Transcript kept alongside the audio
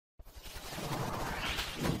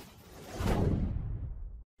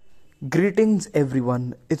Greetings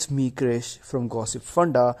everyone, it's me Krish from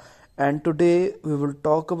Gossipfunda, and today we will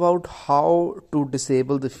talk about how to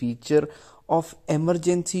disable the feature of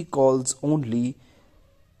emergency calls only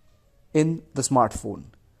in the smartphone.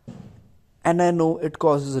 And I know it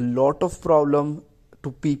causes a lot of problem to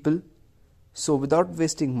people, so without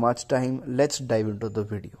wasting much time, let's dive into the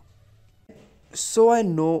video. So I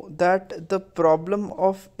know that the problem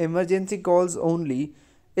of emergency calls only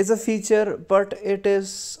is a feature, but it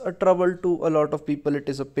is a trouble to a lot of people. It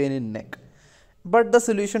is a pain in neck. But the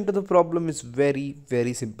solution to the problem is very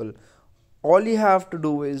simple. All you have to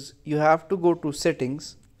do is you have to go to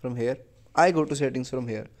settings from here. I go to settings from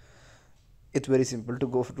here. It's very simple to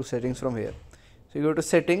go to settings from here. So you go to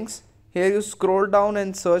settings. Here you scroll down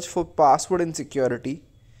and search for password and security.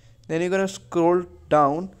 Then you're gonna scroll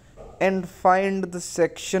down and find the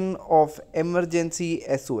section of emergency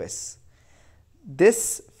SOS.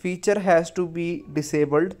 This feature has to be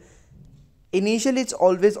disabled. Initially it's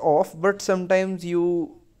always off, but sometimes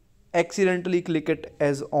you accidentally click it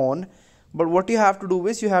as on. But what you have to do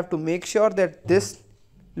is you have to make sure that this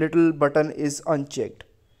little button is unchecked.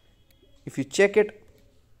 If you check it,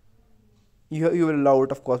 you will allow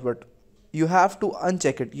it, of course, but you have to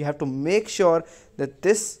uncheck it. You have to make sure that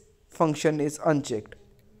this function is unchecked.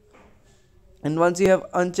 And once you have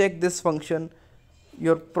unchecked this function,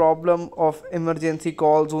 your problem of emergency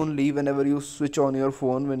calls only whenever you switch on your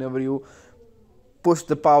phone, whenever you push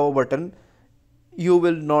the power button, you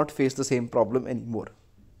will not face the same problem anymore.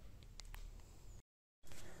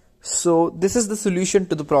 So this is the solution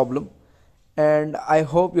to the problem, and I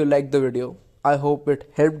hope you liked the video. I hope it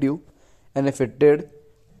helped you, and if it did,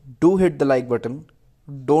 do hit the like button.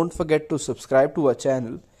 Don't forget to subscribe to our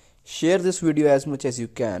channel. Share this video as much as you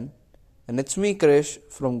can. And it's me Krish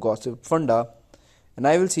from Gossipfunda, and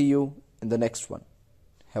I will see you in the next one.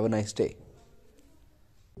 Have a nice day.